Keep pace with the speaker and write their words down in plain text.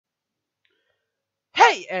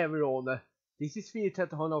Hi everyone, this is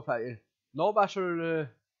 430 player. Now I shall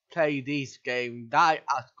play this game. Die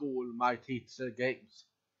at school, my teacher games.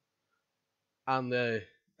 And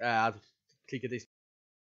I'll click this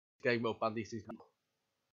game up and this is...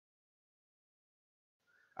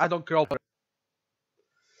 I don't care.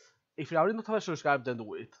 If you already not have subscribed, then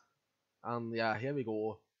do it. And yeah, here we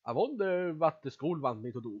go. I wonder what the school want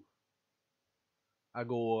me to do. I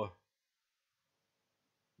go...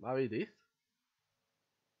 What is this?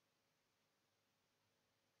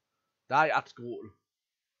 Die at school.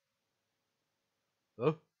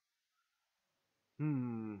 Huh?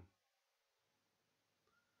 Hmm.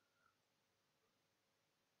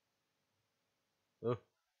 Huh?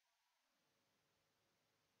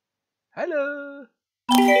 Hello.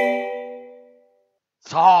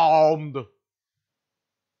 Sound.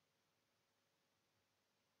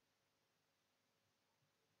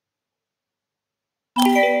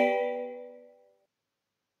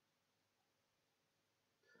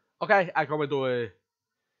 Okay, I kommer då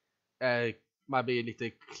maybe lite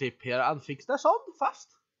klipp här and fix the sound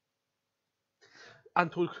fast.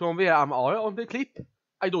 And to convey am I on the clip,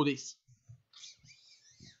 I do this.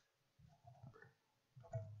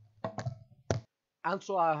 And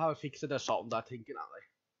so I have fixed the sound, I think, now.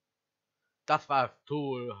 That var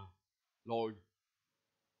too long.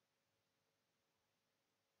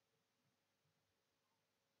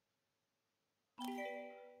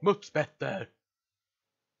 Much better.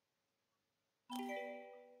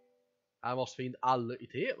 I must find alla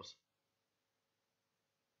items.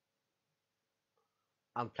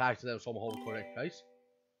 And place them somehow correct place.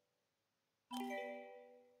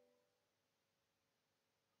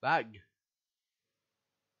 Bag.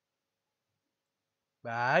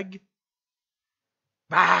 Bag.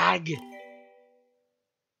 Bag.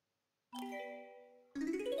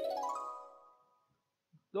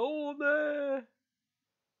 No.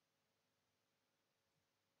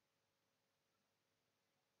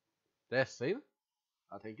 That's same,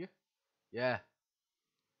 I think. Yeah.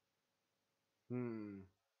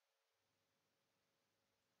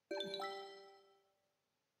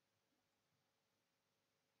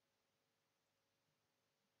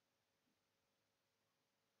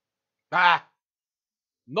 Ah!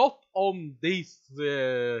 Not on this.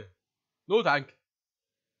 No thank.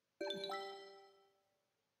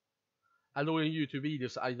 I know in YouTube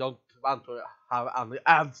videos I don't want to have any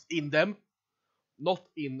ads in them. Not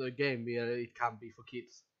in a game where it can be for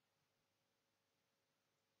kids.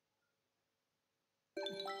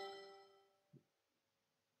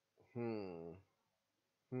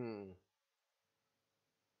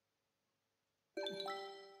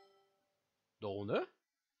 Donor?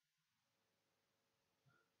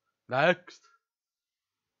 Next.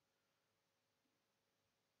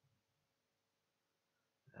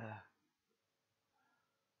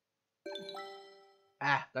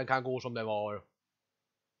 Den kan gå som det var.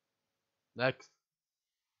 Next.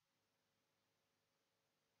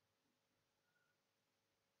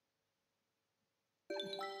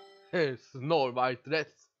 Snorvite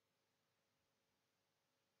dress.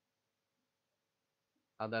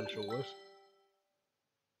 And then showers.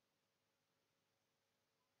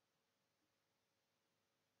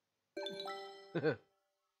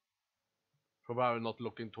 Probably not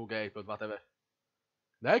looking too gay, but whatever.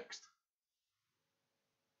 Next.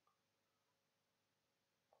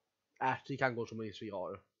 De kan gå som vi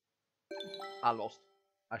har. Almost.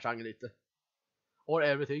 Jag sjunger lite. Or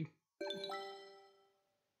everything.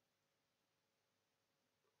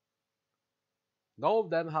 Now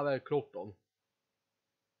then have a cloth on.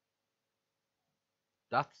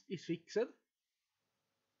 That is fixed.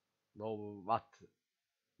 Now what?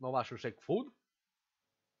 Now I should check food.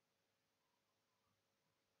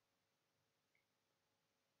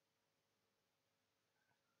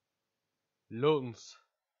 Lunch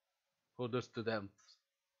for the students.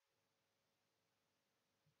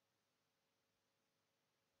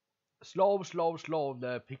 Slav,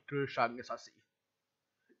 the picture shangs I see.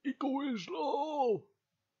 It going slow.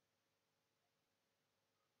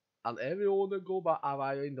 And everyone go back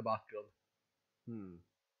away in the background.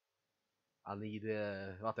 I need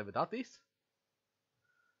whatever that is.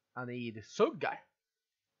 I need sugar.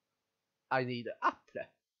 I need apple.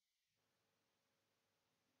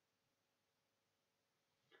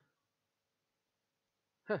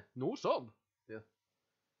 No son. Yeah.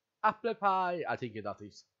 Apple pie, I think that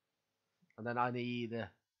is. And then I need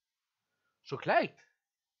chocolate.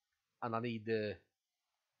 And I need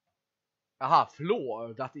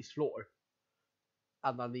flour, that is flour.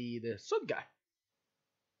 And I need sugar.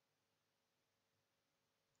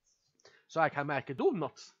 So I can make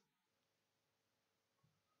donuts.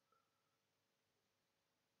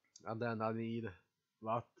 And then I need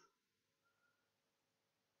what?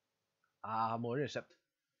 More recept.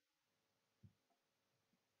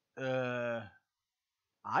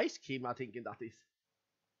 Ice cream, I think that is.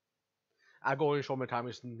 I go in summertime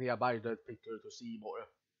is nearby the picture to see more.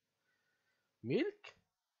 Milk?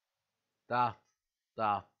 That,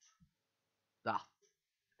 that, that.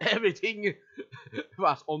 Everything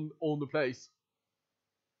was on the place.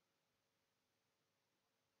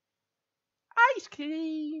 Ice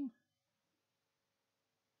cream!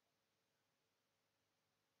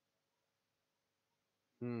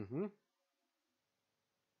 Mm-hmm.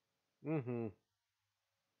 Mm-hmm.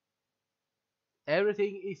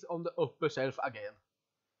 Everything is on the upper shelf again.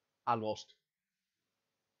 Almost.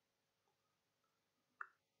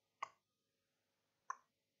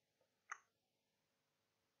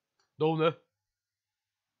 Donut.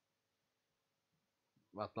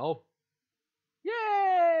 What now?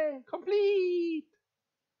 Yay! Complete!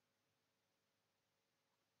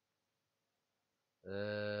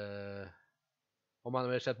 Om man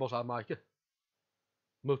vill sätta på sig marken.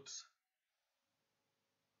 Muts.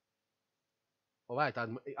 Alright,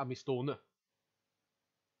 I missed donut.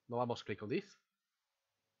 Now I must click on this.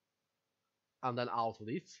 And then out of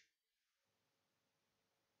this.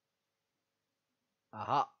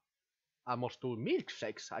 Aha. I must do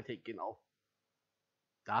milkshakes, I think, now.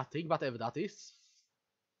 That thing, whatever that is.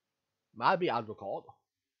 Maybe avocado.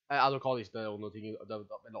 Avocado is the only thing that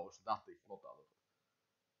belongs to that is not avocado.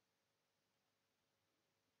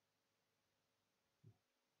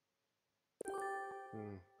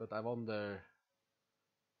 But I wonder...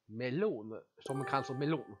 Melon? Some kinds of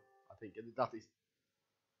melon. I think that is...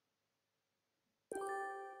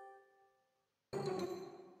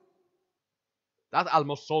 That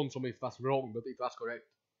almost sounds som it was wrong, but it was correct.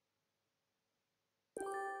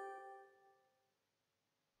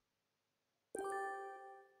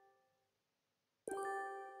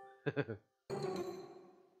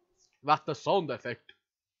 What the sound effect?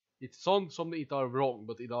 It sounds som it are wrong,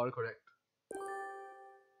 but it are correct.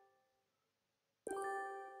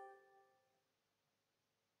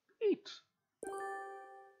 Eat.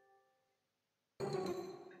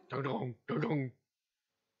 Dong dong dong.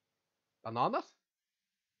 Bananas?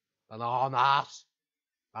 Bananas!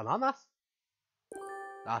 Bananas?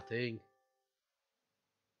 That thing.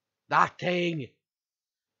 That thing!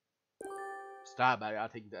 Strawberry, I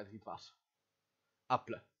think that it was.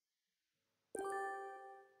 Apple.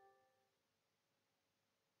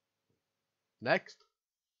 Next.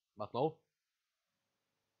 But no.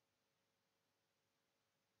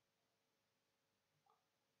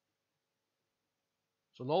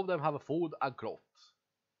 So now them have a food and clothes.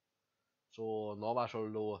 So now I shall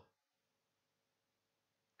do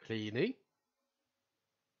cleaning.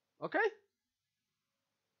 Okay.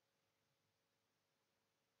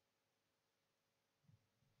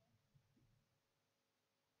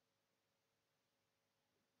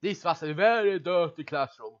 This was a very dirty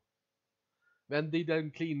classroom. When did they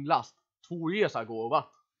clean last? 2 years ago, what?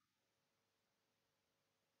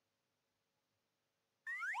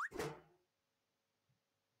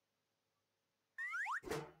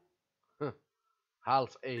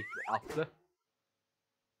 Half ate apple.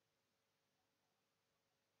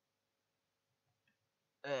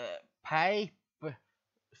 Pipe.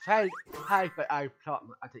 Fälld pipe är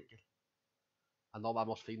artikel. And now I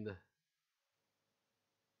must find the...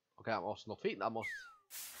 Okay, I must not find, I must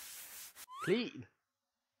clean.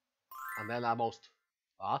 And then I must...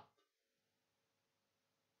 What?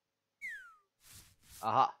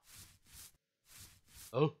 Aha.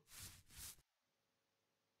 Oh.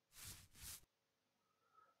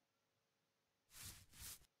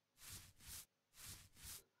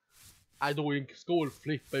 I doing school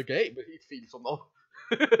flipper game, it feels som now.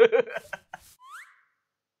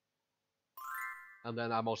 And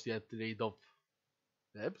then I must get rid of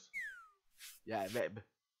webs. Yeah, web.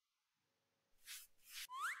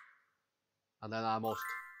 And then I must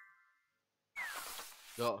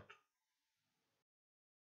dirt.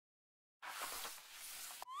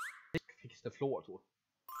 Fix the floor too.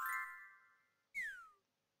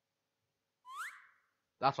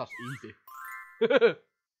 That was easy.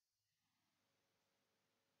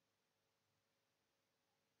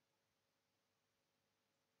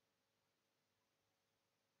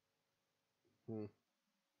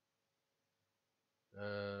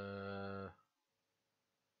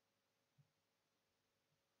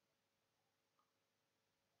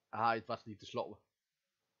 It was lite slow.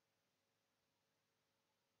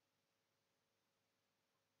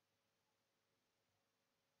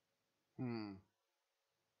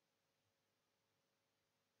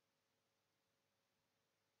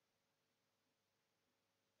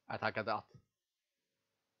 Attack of that.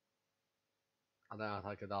 And then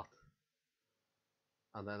attack of that.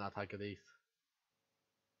 And then attack of these.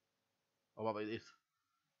 Oh, what about this?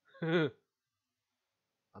 And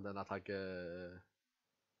then attack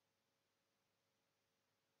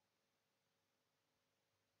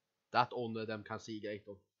that only them can see gate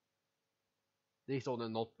on. This only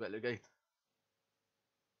not very great.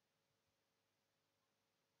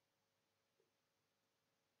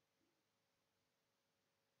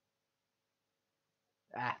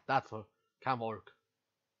 That can work.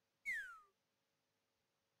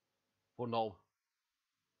 For now.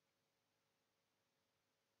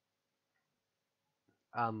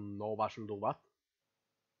 And now I should do what?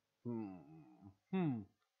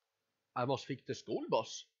 I must fix the school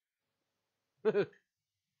bus.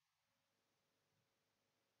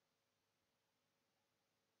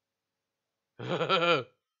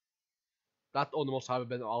 That only must have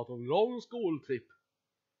been out on long school trip.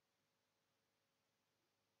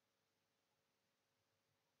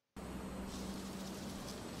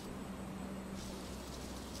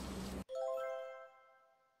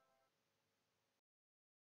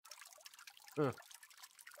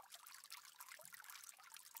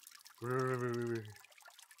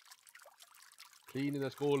 Cleaning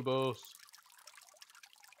the school bus.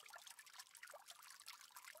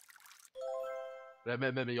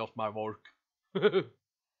 Remember me of my work.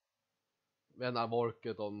 When I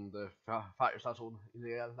worked on the fire station in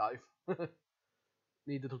real life.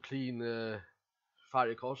 Needed to clean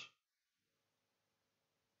fire cars.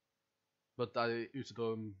 But I used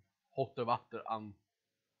to hot water and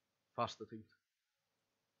faster things.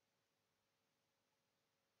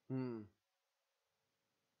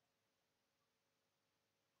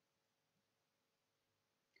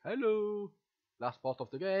 Hello. Last part of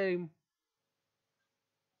the game.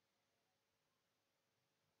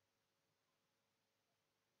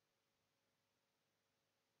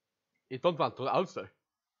 It don't want to answer.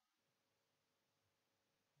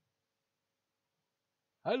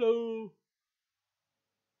 Hello.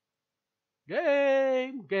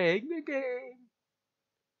 Game.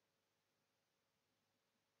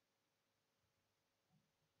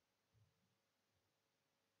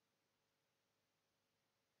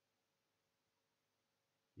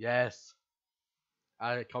 Yes.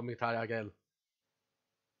 I come try again.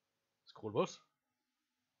 School bus.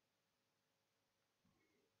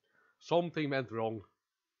 Something went wrong.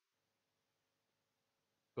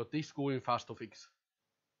 But this going fast to fix.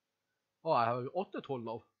 Oh, I have 8-12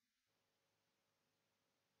 now.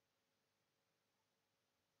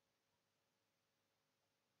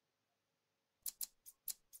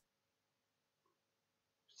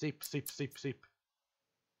 Sip.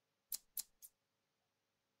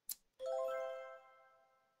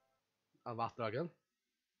 And water again.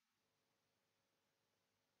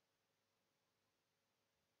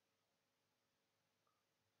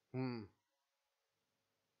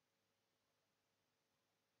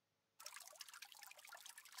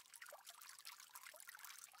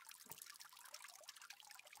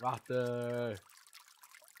 Water.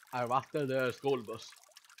 I water the school bus.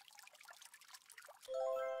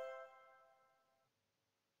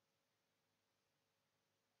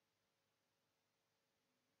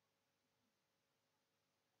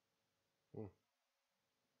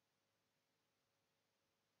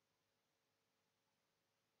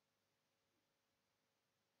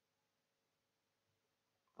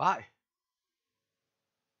 Why?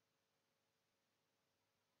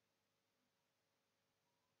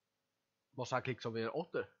 Must I click somewhere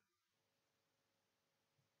 8?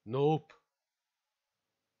 Nope.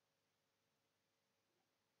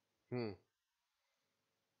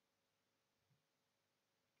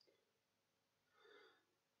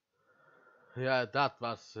 Yeah, that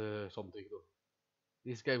was something.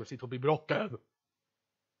 This game seems to be broken.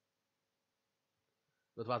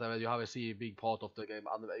 But whatever, you have a big part of the game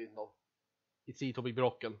anyway, you know. It seems to be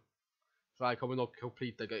broken. So I can not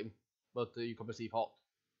complete the game. But you can see part.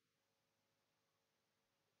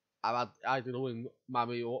 I don't know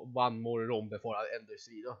maybe one more room before I end this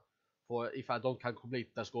video. For if I don't can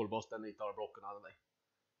complete the school boss then it are broken anyway.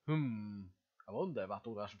 I wonder vad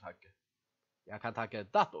Ola ska tacka. Jag kan tacka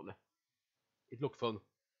datorn. It look fun.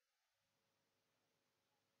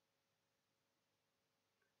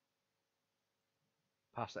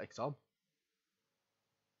 Pass the exam.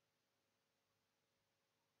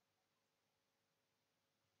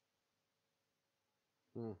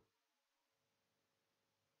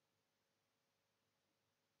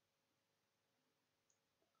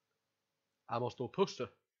 I måste då pusha.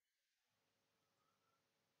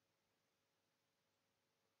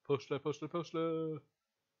 Pussle.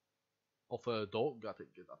 of a dog, I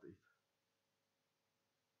think that is.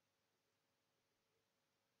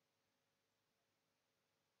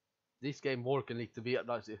 This game working lite weird,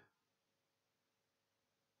 I see.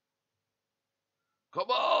 Come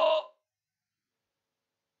on!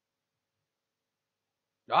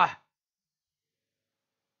 Ah!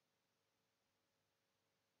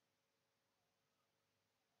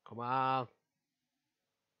 Come on.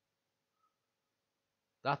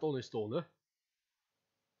 That one is stående.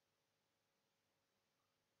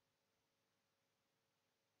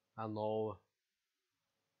 And now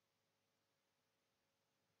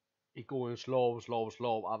it going slow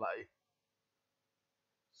away.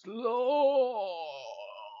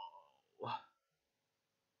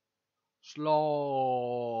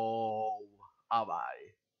 Slow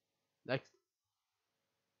away. Next.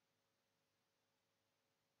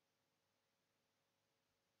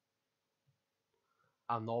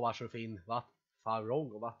 And now I should find what far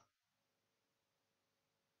wrong or what?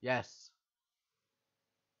 Yes.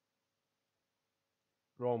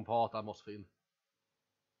 Wrong part I must find.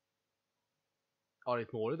 Are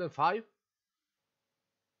it more than 5?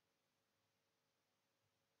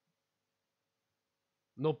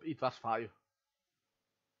 Nope, it was 5.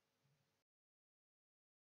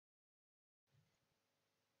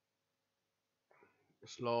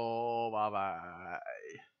 Slow away.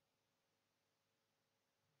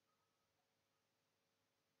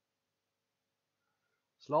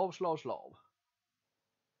 Slow.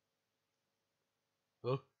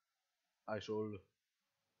 Huh? I should.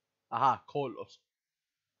 Aha, colors.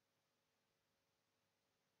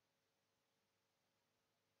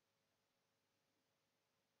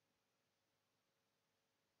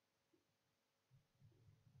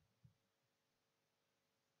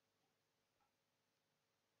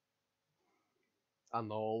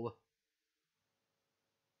 And all.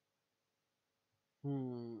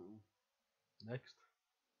 Next.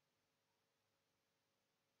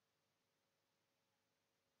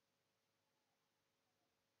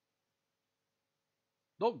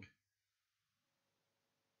 Dog.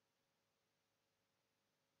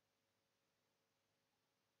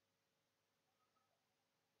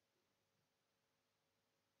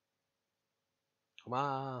 Come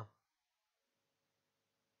on.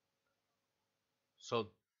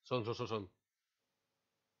 Son.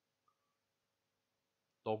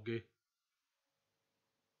 Doggy.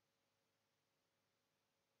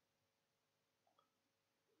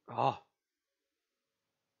 Ah.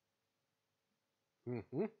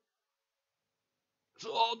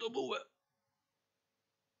 Så då Boe.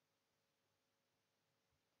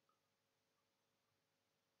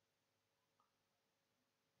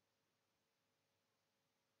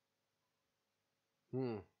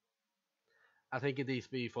 I think it is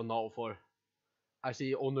be for now for I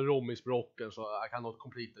see on the room is broken so I cannot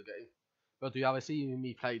complete the game. But you have seen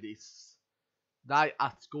me play this. Die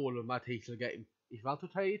at school my teacher game. If you want to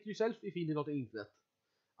try it yourself, you find it on the internet.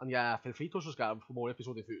 And yeah, feel free to subscribe for more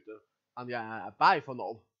episodes in future. And yeah, bye for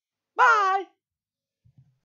now. Bye!